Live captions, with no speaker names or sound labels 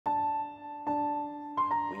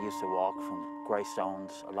We used to walk from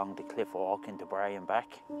Greystones along the cliff walk into Bray and back.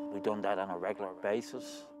 We've done that on a regular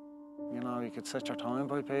basis. You know, you could set your time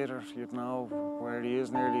by Peter. You'd know where he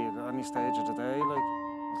is nearly at any stage of the day. Like,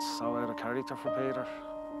 it's so out of character for Peter.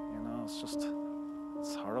 You know,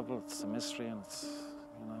 it's horrible. It's a mystery, and it's,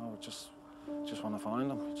 you know, just want to find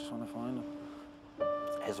him. Just want to find him.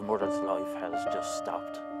 His mother's life has just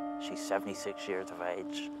stopped. She's 76 years of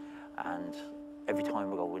age, and every time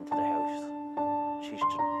we go into the house, she's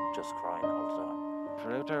just crying all the time. If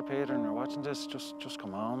you're out there, Peter, and you're watching this, just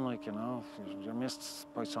come on, like, you know. You're missed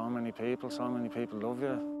by so many people love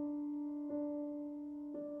you.